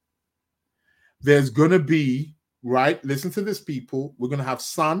February, there's going to be, right, listen to this, people, we're going to have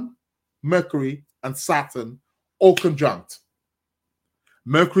Sun, Mercury, and Saturn all conjunct.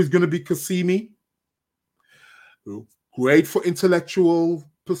 Mercury is going to be Cassini, great for intellectual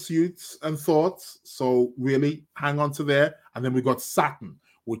pursuits and thoughts. So really hang on to there. And then we got Saturn,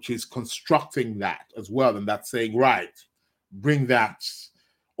 which is constructing that as well. And that's saying, right, bring that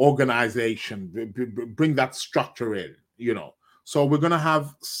organization, bring that structure in, So we're going to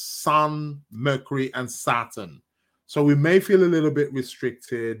have Sun, Mercury, and Saturn. So we may feel a little bit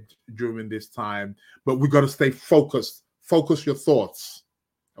restricted during this time, but we got to stay focused. Focus your thoughts.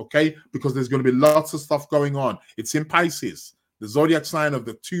 Okay, because there's going to be lots of stuff going on. It's in Pisces, the zodiac sign of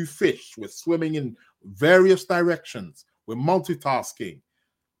the two fish. We're swimming in various directions. We're multitasking.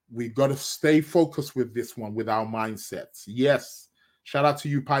 We've got to stay focused with this one, with our mindsets. Yes, shout out to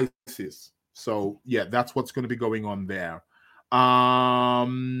you, Pisces. So yeah, that's what's going to be going on there.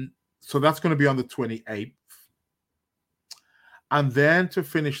 So that's going to be on the 28th. And then to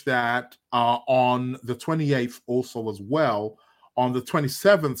finish that, on the 28th also as well, on the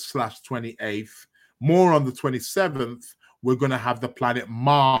 27th/28th, More on the 27th, we're going to have the planet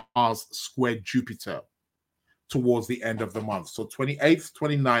Mars square Jupiter towards the end of the month. So 28th,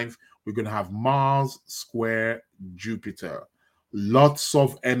 29th, we're going to have Mars square Jupiter. Lots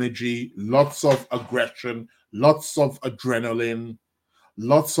of energy, lots of aggression, lots of adrenaline,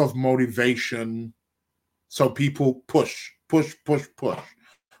 lots of motivation. So people push.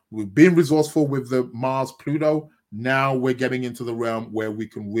 We've been resourceful with the Mars Pluto. Now we're getting into the realm where we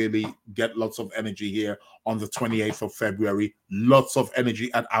can really get lots of energy here on the 28th of February. Lots of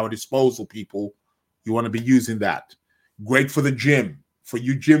energy at our disposal, people. You want to be using that. Great for the gym. For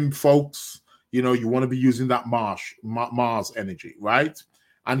you gym folks, you know, you want to be using that Mars energy, right?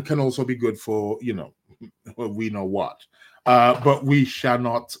 And can also be good for, you know, we know what. But we shall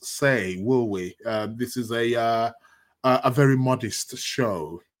not say, will we? This is a very modest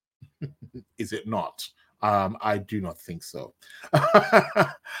show. Is it not? I do not think so.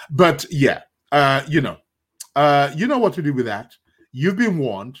 But yeah, you know what to do with that. You've been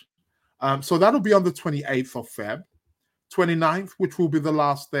warned. So that'll be on the 28th of Feb. 29th, which will be the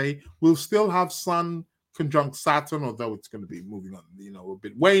last day. We'll still have Sun conjunct Saturn, although it's going to be moving on, you know, a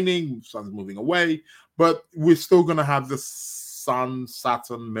bit waning. Sun's moving away, but we're still going to have the Sun,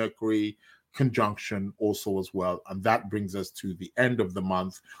 Saturn, Mercury conjunction also as well. And that brings us to the end of the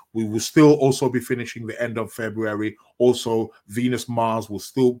month. We will still also be finishing the end of February. Also, Venus Mars will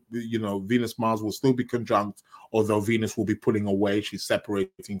still, you know, Venus Mars will still be conjunct, although Venus will be pulling away. She's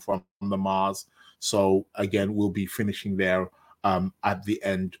separating from the Mars. So again, we'll be finishing there at the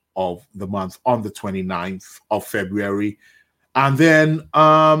end of the month on the 29th of February. And then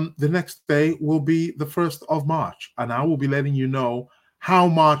the next day will be the 1st of March. And I will be letting you know how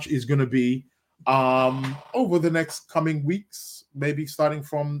March is going to be over the next coming weeks, maybe starting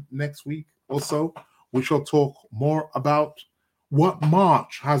from next week or so. We shall talk more about what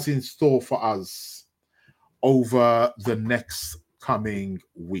March has in store for us over the next coming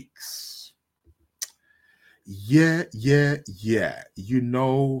weeks. Yeah. You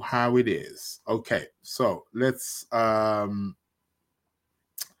know how it is. Okay, so let's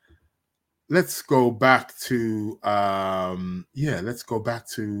go back to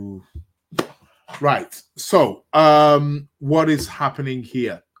right. So what is happening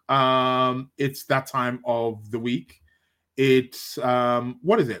here? It's that time of the week. It's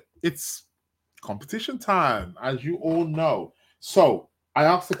what is it? It's competition time, as you all know. So I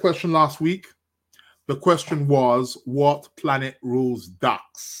asked the question last week. The question was, what planet rules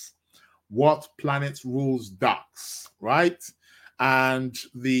ducks? What planet rules ducks, right? And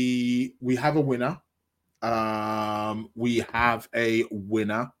we have a winner. We have a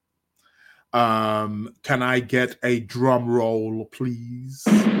winner. Can I get a drum roll, please?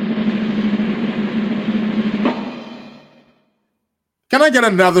 Can I get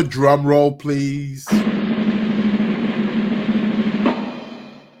another drum roll, please?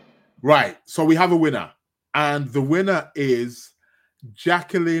 Right, so we have a winner, and the winner is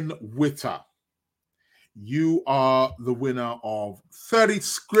Jacqueline Witter. You are the winner of 30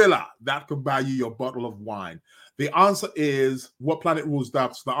 Skrilla. That could buy you your bottle of wine. The answer is, what planet rules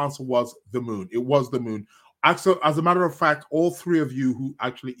ducks? The answer was the moon. It was the moon. Actually, as a matter of fact, all three of you who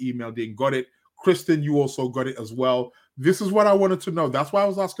actually emailed in got it. Kristen, you also got it as well. This is what I wanted to know. That's why I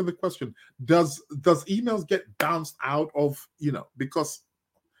was asking the question. Does emails get bounced out of, you know, because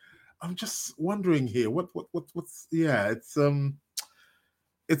I'm just wondering here. What's yeah, it's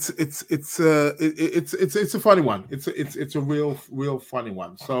a funny one. It's a real funny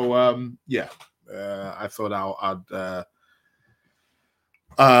one. So yeah, I thought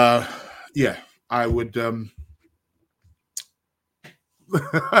yeah, I would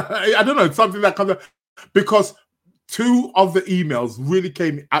I don't know, it's something that comes up because two of the emails really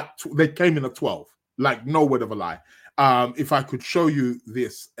came in at 12, like no word of a lie. If I could show you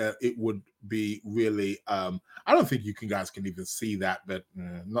this, it would be really. I don't think you guys can even see that, but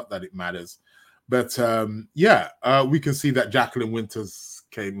not that it matters. But yeah, we can see that Jacqueline Winters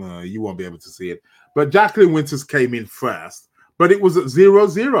came. You won't be able to see it, but Jacqueline Winters came in first. But it was at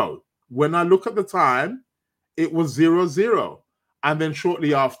 0-0. When I look at the time, it was 0-0, and then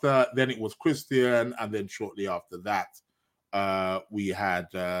shortly after, then it was Christian, and then shortly after that. We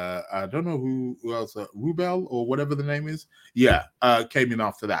had I don't know who else, Rubel or whatever the name is. Yeah, came in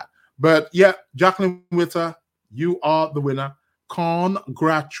after that. But yeah, Jacqueline Witter, you are the winner.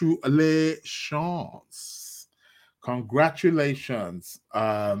 Congratulations. Congratulations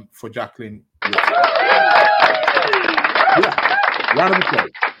for Jacqueline Witter. Yeah, round of applause.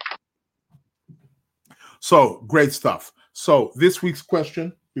 So great stuff. So this week's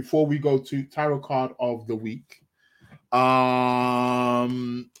question, before we go to tarot card of the week,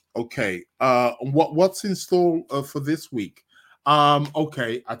 Okay. What's in store for this week?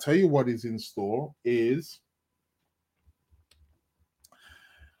 Okay, I tell you what is in store is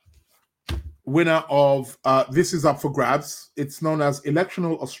winner of this is up for grabs. It's known as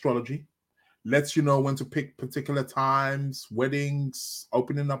electional astrology. Lets you know when to pick particular times, weddings,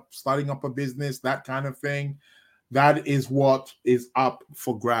 starting up a business, that kind of thing. That is what is up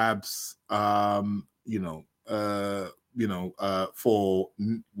for grabs. For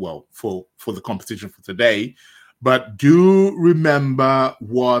the competition for today. But do remember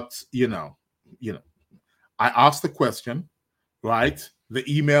what I asked the question, right? The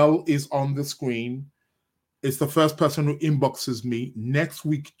email is on the screen. It's the first person who inboxes me next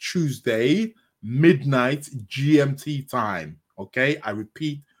week, Tuesday, midnight GMT time. Okay, I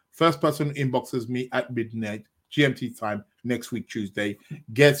repeat, first person who inboxes me at midnight GMT time next week, Tuesday,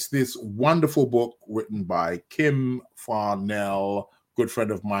 gets this wonderful book written by Kim Farnell, good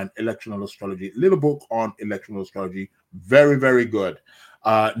friend of mine, Electional Astrology. Little book on electional astrology. Very, very good.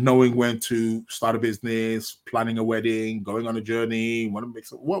 Knowing when to start a business, planning a wedding, going on a journey, want to make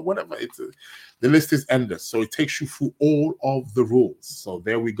some, whatever. The list is endless. So it takes you through all of the rules. So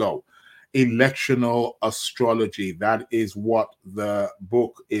there we go. Electional astrology. That is what the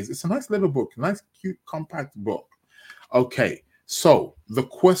book is. It's a nice little book, nice, cute, compact book. Okay. So the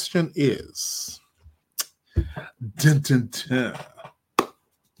question is, dun, dun, dun.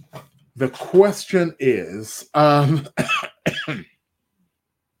 The question is, okay.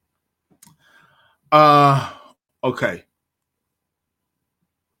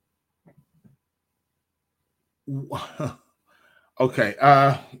 Okay.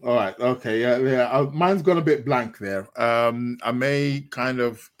 All right. Okay. Yeah. Mine's gone a bit blank there. I may kind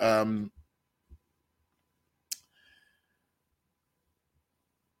of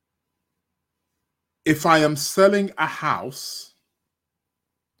if I am selling a house,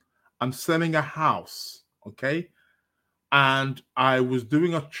 I'm selling a house, okay? And I was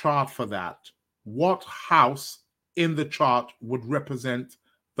doing a chart for that. What house in the chart would represent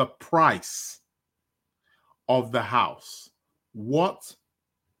the price of the house?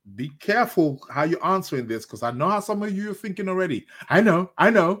 Be careful how you're answering this, because I know how some of you are thinking already. I know.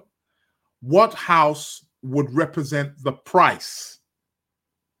 What house would represent the price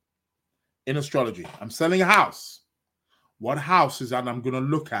in astrology? I'm selling a house. What house is that I'm going to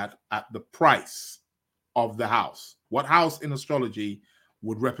look at the price of the house? What house in astrology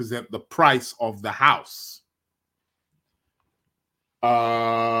would represent the price of the house?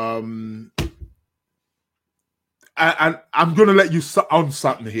 And I'm going to let you on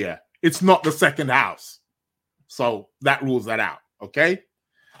something here. It's not the second house. So that rules that out, okay?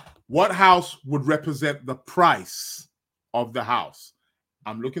 What house would represent the price of the house?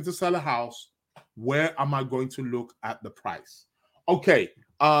 I'm looking to sell a house. Where am I going to look at the price? Okay,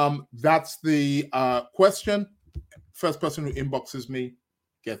 that's the question. First person who inboxes me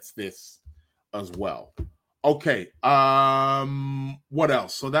gets this as well. Okay, what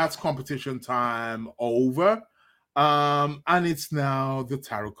else? So that's competition time over. And it's now the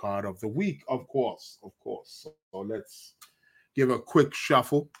tarot card of the week, of course. So let's give a quick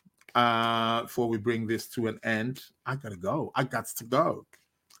shuffle before we bring this to an end. I got to go. I got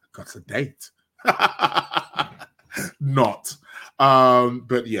a date. Not.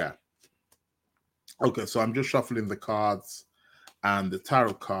 But yeah. Okay, so I'm just shuffling the cards, and the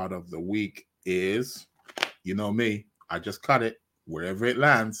tarot card of the week is, you know me, I just cut it wherever it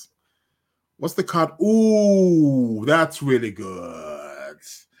lands. What's the card? Ooh, that's really good.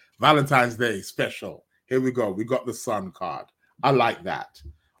 Valentine's Day special. Here we go. We got the sun card. I like that.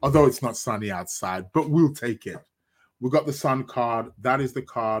 Although it's not sunny outside, but we'll take it. We got the sun card. That is the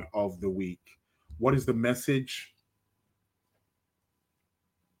card of the week. What is the message?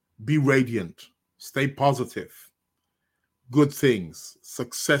 Be radiant. Stay positive. Good things.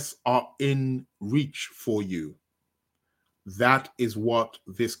 Success are in reach for you. That is what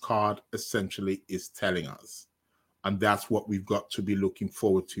this card essentially is telling us. And that's what we've got to be looking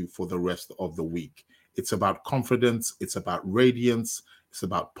forward to for the rest of the week. It's about confidence. It's about radiance. It's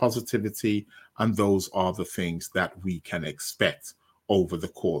about positivity. And those are the things that we can expect over the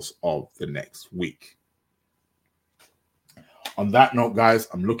course of the next week. On that note, guys,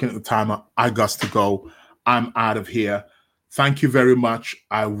 I'm looking at the timer. I got to go. I'm out of here. Thank you very much.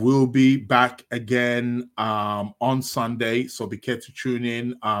 I will be back again on Sunday. So be care to tune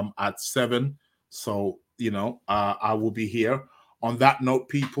in at 7. So, I will be here. On that note,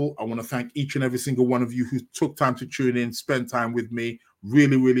 people, I want to thank each and every single one of you who took time to tune in, spend time with me.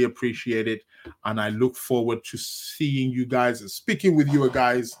 Really, really appreciate it. And I look forward to seeing you guys and speaking with you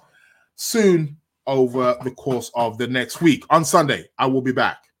guys soon over the course of the next week. On Sunday, I will be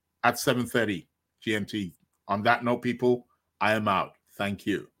back at 7:30 GMT. On that note, people, I am out. Thank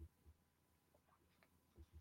you.